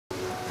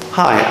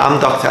Hi, I'm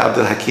Dr.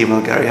 Abdelhakim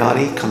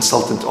Al-Gariani,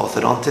 consultant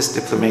orthodontist,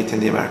 diplomate in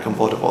the American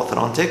Board of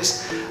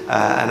Orthodontics,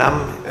 and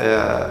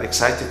I'm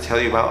excited to tell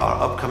you about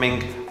our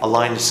upcoming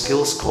Aligned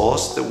Skills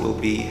course that will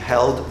be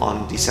held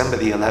on December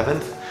the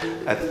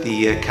 11th at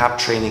the CAP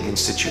Training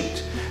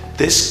Institute.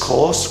 This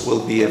course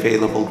will be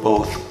available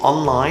both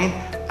online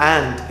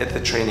and at the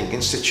Training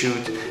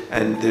Institute,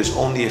 and there's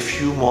only a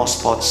few more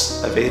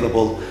spots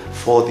available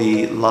for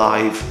the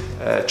live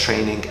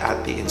training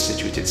at the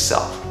Institute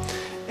itself.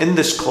 In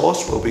this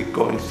course, we'll be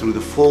going through the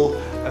full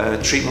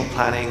treatment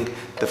planning,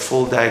 the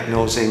full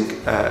diagnosing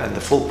and the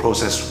full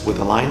process with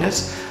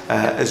aligners,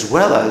 as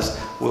well as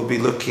we'll be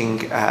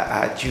looking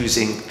at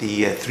using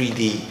the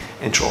 3D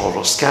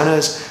intraoral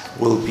scanners.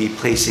 We'll be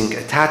placing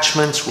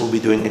attachments, we'll be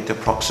doing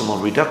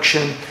interproximal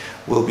reduction,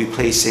 we'll be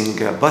placing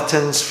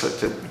buttons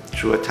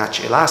to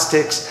attach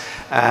elastics,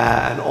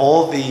 and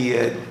all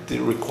the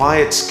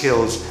required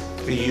skills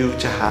for you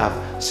to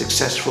have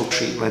successful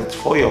treatment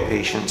for your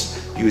patients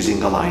using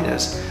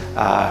aligners.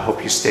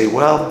 Hope you stay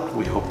well.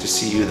 We hope to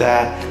see you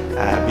there.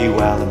 Be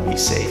well and be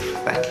safe.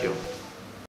 Thank you.